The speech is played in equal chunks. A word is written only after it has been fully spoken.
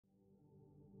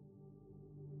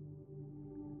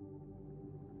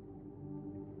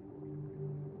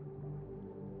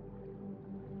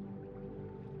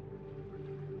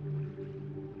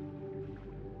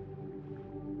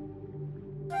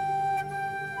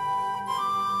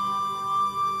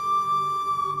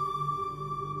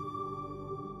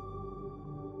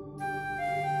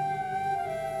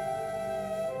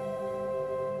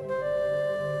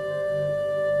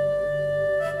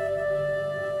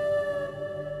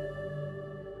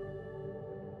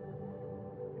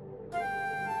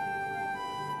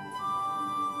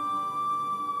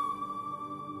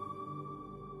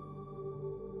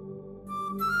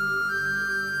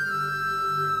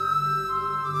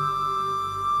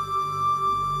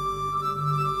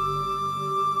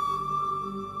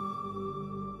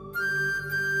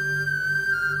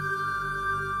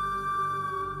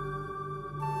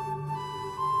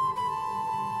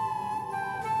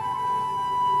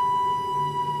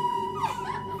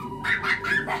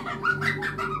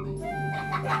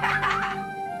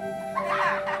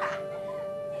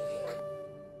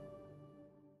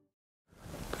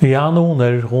Ianún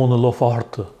hóna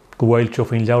lofarta go bhfuil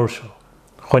fin leabhar seo.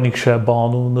 Choinnig sé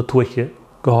banú na tuiche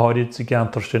go háirid sa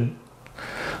geantar sin.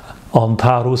 An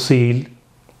tarú síl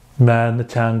me na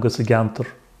teanga sa geantar.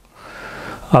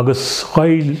 Agus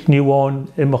chail níháin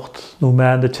imimecht nó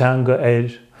me na teanga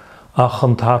ach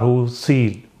an tarú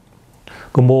síl.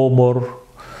 Go mór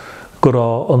go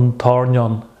rá an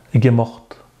tarnean I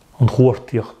gimimecht, an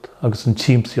chóirtíocht agus an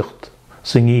tíimsíocht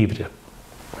sa ngíomhre.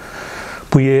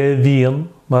 Bu bhíon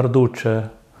mar dúirte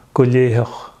go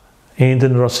léithech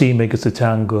den rasím agus sa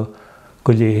teanga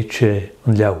go léithid sé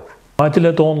an leabhar. Maidide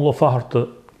le dón lo faharta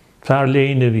fear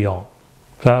léine bhí an.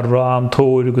 Fear rá an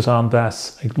tóir agus an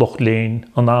bheas ag loch léin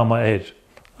an ama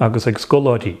agus ag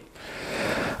scoláidí.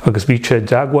 Agus bhí sé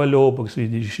deagháil lob agus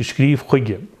bhí sé scríomh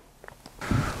chuige.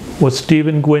 Was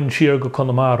Stephen Gwynn siar go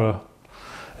Connemara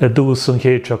dús an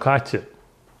chéad seo caite.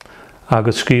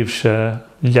 Agus scríomh sé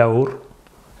leabhar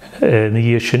na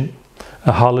dhé sin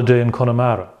a holiday in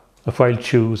Connemara. A fáil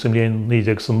tiú sem léon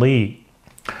nídeag san lí.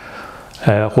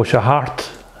 Chó sé hart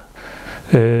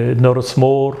nuair a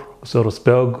smór, agus nuair a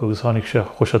beag, agus tháinig sé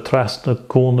chó sé trest na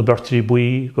cún na bertaí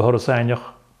buí go thoras aineach.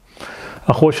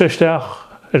 A chó sé isteach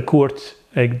cuairt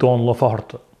ag dón le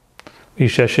faharta. Bhí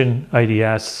sé sin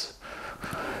IDS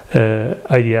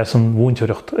an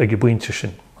bhúnteireacht ag buinte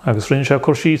sin. Agus rinn sé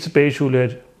chuirsí sa béisiú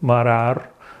léir mar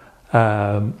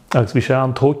agus bhí sé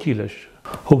an tócí leis.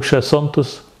 Thug sé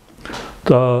santas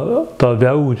da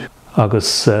bheabhar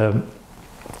agus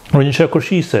rinn sé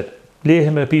chuirsí sé.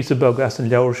 Léhim a piece of bug as in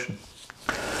leabhar sin.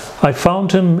 I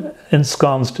found him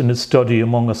ensconced in his study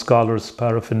among a scholar's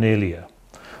paraphernalia.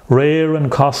 Rare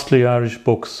and costly Irish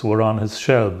books were on his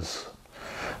shelves.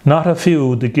 Not a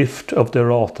few the gift of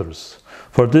their authors,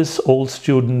 for this old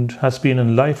student has been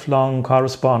in lifelong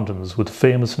correspondence with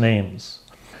famous names.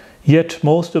 Yet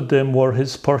most of them were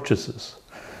his purchases,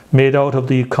 made out of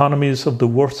the economies of the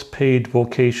worst paid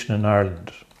vocation in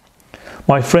Ireland.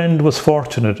 My friend was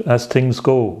fortunate as things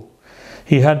go.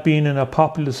 He had been in a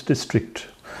populous district.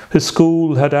 His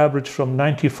school had averaged from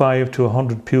 95 to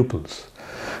 100 pupils.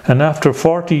 And after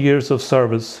 40 years of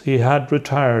service, he had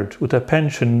retired with a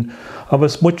pension of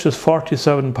as much as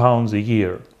 £47 a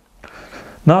year.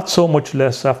 Not so much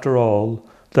less, after all,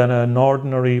 than an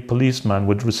ordinary policeman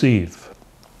would receive.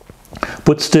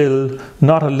 But still,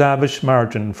 not a lavish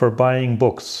margin for buying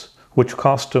books, which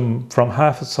cost him from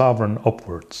half a sovereign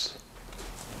upwards.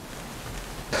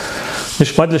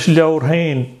 Nis maidle sé leabhar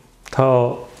hain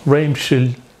tá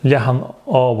réimsí leathan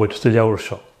ábhaid sa leabhar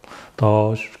seo.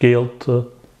 Tá scéalta,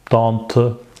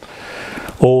 dáanta,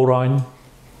 óráin,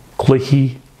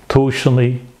 cluichí,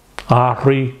 túiseannaí,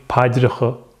 áthraí,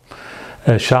 paidracha,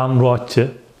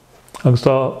 seanráite, agus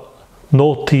tá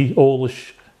nótaí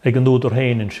eolais ag an údar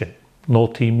hainin sin.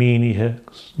 Nótaí mínithe,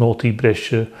 nótaí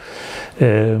breise,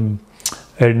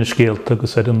 na scéalta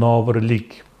agus an nábhar a lí.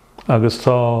 Agus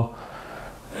tá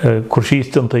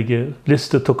chuirsíocht ige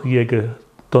liste tucaí ige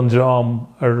don drám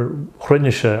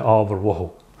chruinneise ábhar wathu.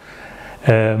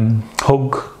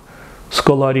 Thug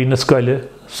scoláirí na scoile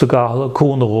sa gatha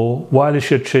cúnagó, bhaile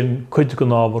siad sin cuid go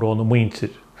nábhar ó na muintir.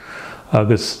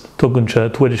 Agus tugann sé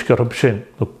tuairiscearb sin,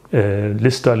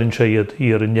 listáilinn sé iad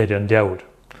ar an neireadh an leabhar.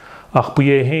 Ach bu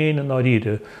héin an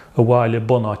áíre a bhaile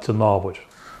bunáit an nábhar.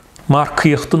 Mar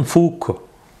cíocht an fúca.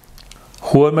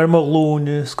 Chua mar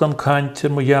lúne gan cainte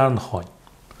mo dhearnchain.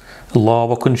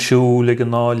 Lábha chun siúil ag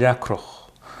an ná leacrach.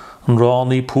 An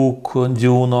ránaí púca an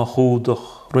dúna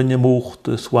chúdach, rinne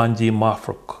múchta swaindí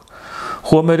mafrach.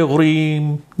 Chua mar a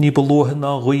ghríim ní balúthan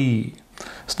á ghuí.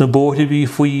 Sna bóthir bhí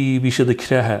faoi bhí siad a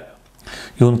crethe.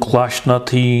 Iún cláis na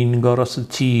tín gar as a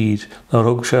tír na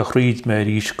rug sé chríd mar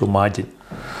ís go maidin.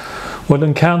 Well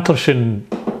an cantar sin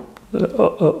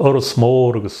oras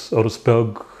mór agus oras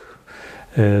beag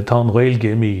tá an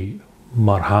ghaeilge mí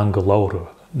mar hang go lára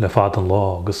le fad an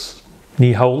lá agus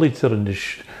ní haolaíd ar an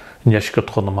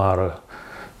neisceart Connemara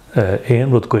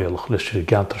éon rud gaelach leis sé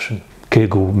cantar sin. Cé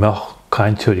go meach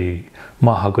caintúirí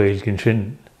maithe gaeilginn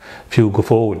sin fiú go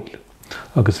fóil.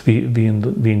 Agus bhíon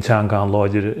teanga an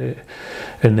láidir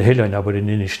in na heileáin aber in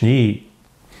inis ní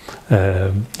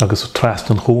agus trest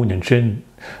an chúin sin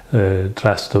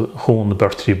trest chun na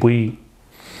bertaí buí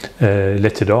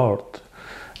leitid ard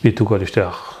bhí tú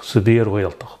gáilisteach sa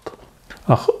bhéarhhailtacht.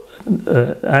 Ach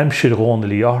aimsir gána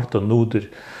lí art an núidir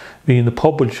bhí na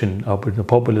pobl sin aber na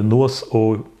pobl in nuas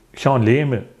ó Seán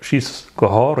Léime síos go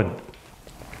háirin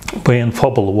ba an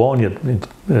phobal bháinead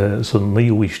san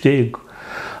 9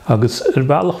 agus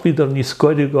bhealach bhí ar ní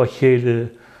scoide go chéile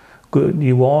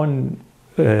ní bháin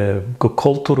go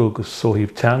cultúr agus ó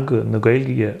híh teanga na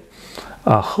Gaeilge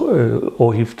ach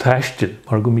ó híh teistil,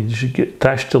 mar go míidir sé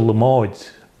teistil le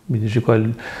máid, míidir sé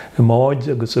gáil i máid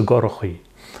agus a gorochaí.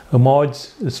 A máid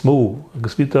is mó,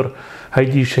 agus bítar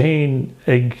haidí séin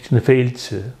ag na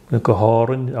féilte na go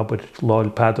háran, aber láil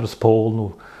Peadar Pól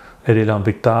nó an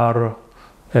Peadar,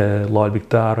 láil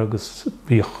Peadar agus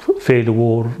bhí féile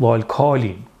mhór láil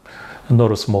Cáilín an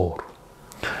Noras Mór.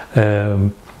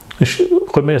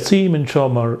 Chu mé síman seo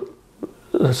mar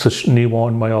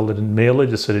níháin mai all in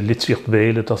méile, is ar litríocht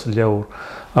bhéile as a leabhar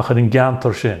ach an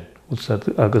gceantar sin.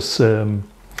 Agus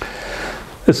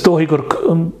is dóthaí gur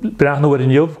breathnúir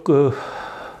in jobh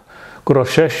gur a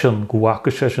sesin, go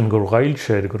bhacha sesin gur ghail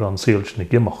séir gur an síolt na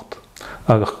Gheimhridh.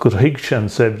 Agus gur hiig sin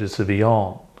sebris a bhí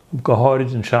an, go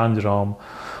háirid an seanrám,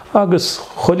 agus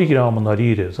chodig rám an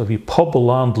aríre, a bhí pobl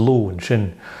an lún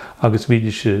sin, agus bhí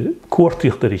sé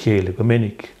cuairtíocht ar i chéile go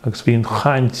minic, agus bhíon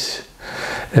chaint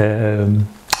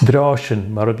drásin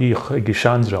mar a bhíoch ag i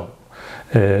seanrám.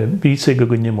 Bhí sé go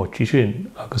nimotí sin,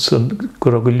 agus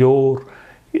gur a go leor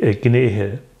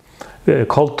gnéthe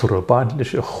cultúra baint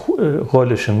leis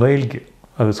gháile an Gaeilge,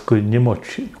 agus go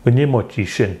nimotí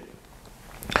sin.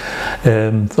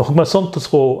 Chug me santas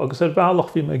ró, agus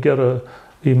bhealach bhí me gera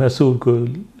bhí me súil go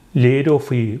léadó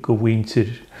faoi go bhaintir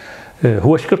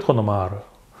thuaisceart Chonamara,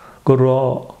 go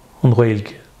rá an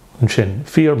Gaeilge an sin,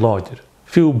 fíor láidir.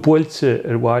 Fiú builte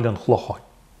ar bhaile an chlochain.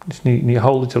 Ní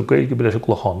hálaid ar Gaeilge be leis a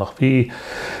chlochain, ach bhí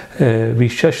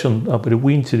sesin a bur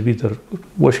bhaintir bhíidir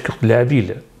thuaisceart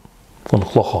leabhíle fan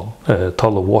chlochain,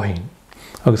 tal a bhhain.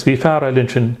 Agus bhí fearrailinn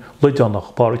sin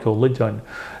Lideannach, Baricó Lideann,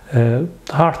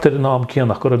 thart ar an am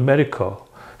céannach gur America,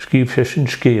 scíb sé sin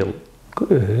scéal,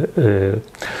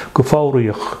 go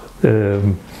fáraíoch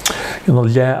le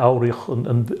áiríoch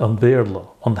an bhéirla,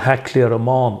 an heicléar a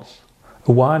mánas,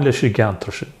 a bhain leis i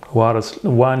gceantar sin,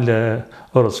 bhain le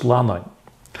oras lanain.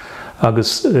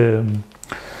 Agus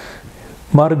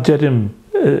mar dedim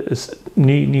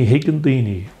ní higann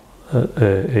daoine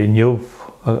i neamh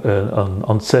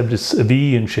an sebris a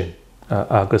bhí sin,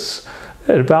 agus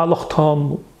bhealach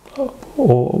tám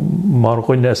mar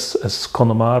ghuiine as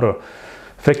Conamara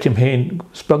feitim héin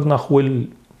spag nach bhfuil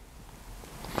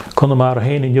Conamara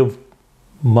héin in neamh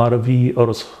mar a bhí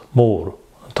oras mór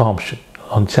an táimsin,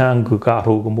 an teang go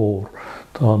garthó go mór,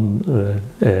 an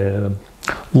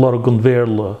lorgan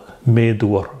bhéirla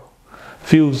méadúar.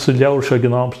 Fiú sa leabhar se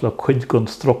gan amsla chuid gon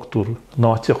struchtúr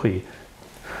náiteachaí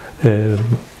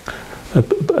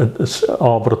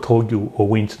ábhar atógiú ó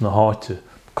bhaint na háite,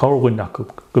 carhainach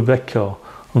go bheiceá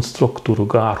an struchtúr ó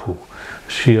garthú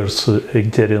siar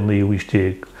ag deirean na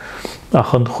uistéig.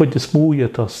 Ach an chuid is múie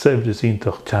tá sebhris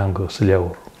ítach teanga sa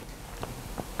leabhar.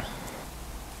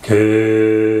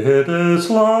 Céad is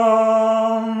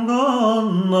lán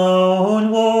gan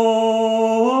náin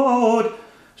bhór,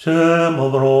 sem a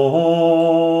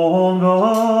bhrón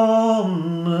gan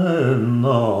in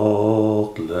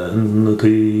nacht len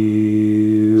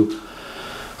tíl.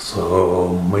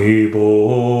 Som I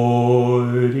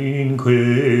boirin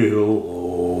céal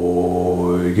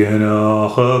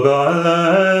genach a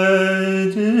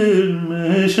galeidir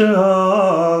me se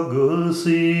agus I.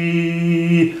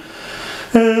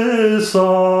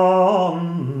 San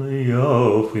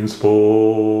jaufin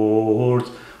sport,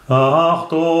 ach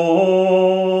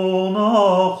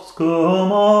donnacht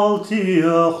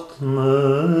gemaltíocht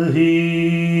na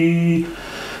hi.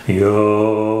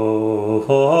 Jauf a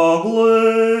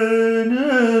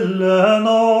glöne len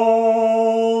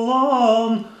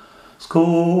allan,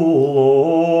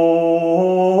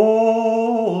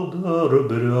 skålådar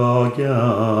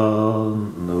bragan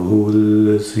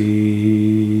ullesi.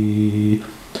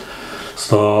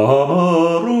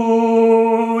 Stammer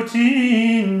ut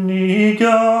in I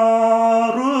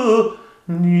gare,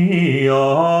 ni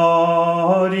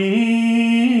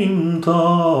arin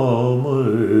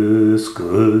tames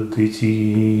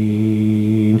gudditin.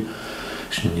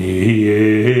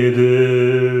 Sniedem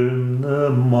ne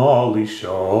mali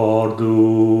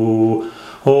shardu,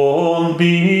 on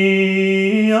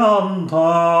bi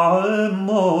anta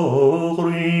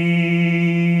mogrin.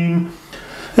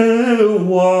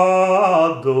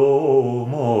 Wado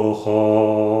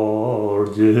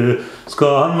mocharde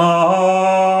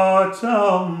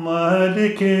skanatam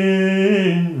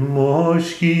malikin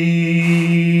moshki.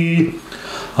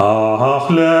 Ach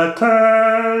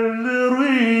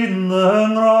letellerin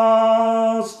en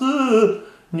raste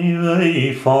ni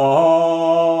vei fanaram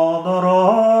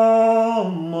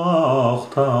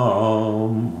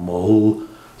achtamol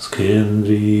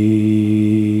skindri.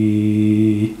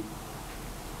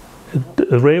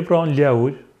 Rébrán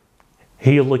leabhar,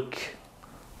 héalaigh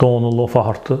dónal ó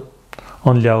faharta,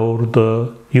 an leabhar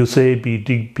de USAB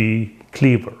Digby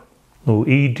Cleaver, nó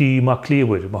ED má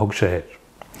Cleaver má thug sé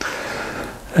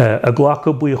héir. A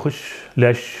ghlacha buíochas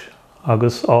leis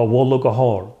agus á bhla go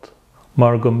háirt,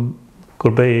 mar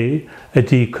gur bé a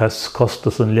ddíchas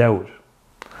costas an leabhar.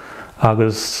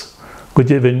 Agus go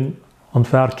dibhinn an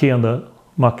fear céanna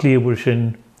má Cleaver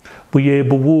sin bu é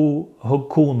bhú thug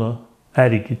cúna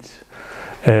airigid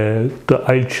do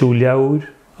ailsiú leabhar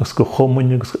agus go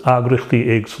chomainn agus agrachtaí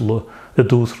éagsúla a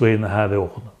dús ré na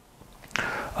headóchanna.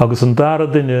 Agus an dara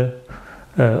duine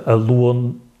a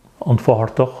luan an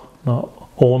fáirteach na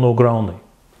ón ó gránaí.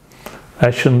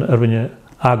 Sin ar bhaine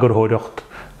agarthóireacht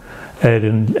ar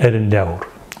an leabhar,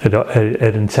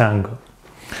 ar an teanga.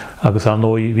 Agus an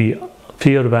ói bhí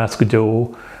fíormheas go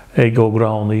deo ag ó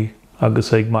gránaí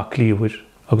agus ag mac Cleaver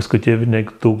agus go dibhinn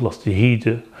ag dúglas de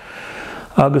híide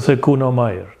agus ag cúna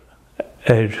maiir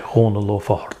ar chóna lo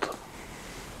fáirt.